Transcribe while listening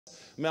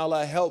May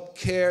Allah help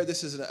CAIR.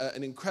 This is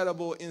an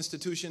incredible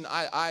institution.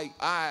 I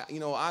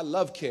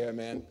love CAIR,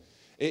 man.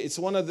 It's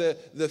one of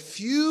the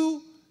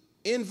few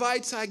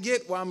invites I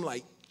get where I'm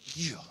like,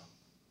 yeah.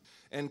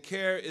 And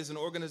CAIR is an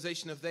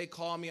organization, if they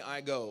call me,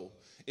 I go.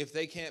 If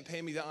they can't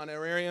pay me the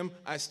honorarium,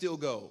 I still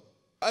go.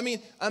 I mean,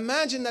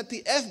 imagine that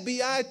the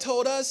FBI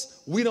told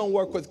us we don't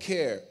work with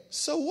CAIR.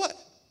 So what?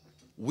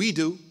 We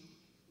do.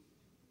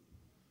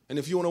 And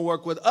if you want to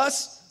work with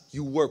us,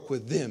 you work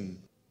with them.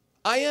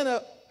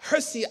 Ayaan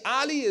Hirsi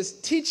Ali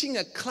is teaching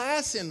a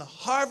class in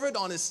Harvard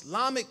on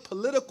Islamic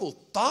political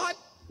thought.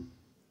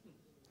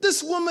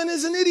 This woman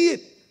is an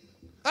idiot.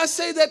 I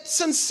say that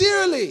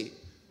sincerely.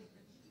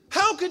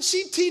 How could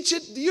she teach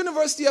at the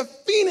University of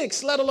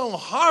Phoenix, let alone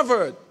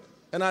Harvard?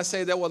 And I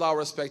say that with all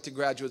respect to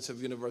graduates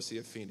of University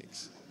of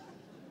Phoenix.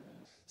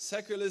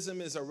 Secularism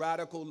is a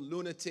radical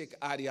lunatic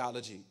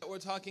ideology. We're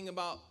talking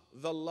about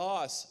the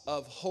loss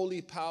of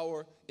holy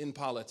power in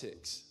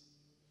politics.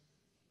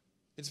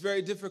 It's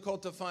very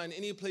difficult to find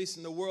any place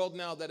in the world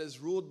now that is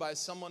ruled by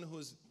someone who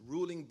is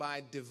ruling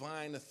by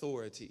divine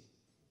authority.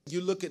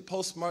 You look at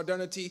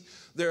postmodernity,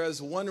 there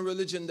is one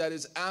religion that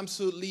is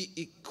absolutely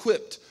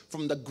equipped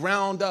from the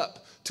ground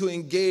up to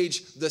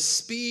engage the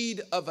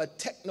speed of a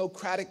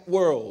technocratic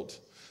world,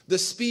 the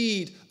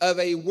speed of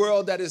a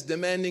world that is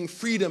demanding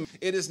freedom.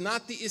 It is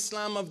not the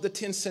Islam of the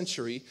 10th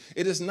century.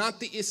 It is not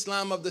the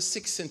Islam of the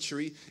 6th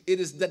century. It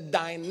is the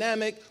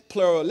dynamic,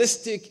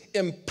 pluralistic,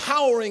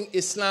 empowering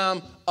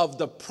Islam of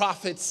the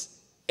Prophet's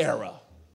era.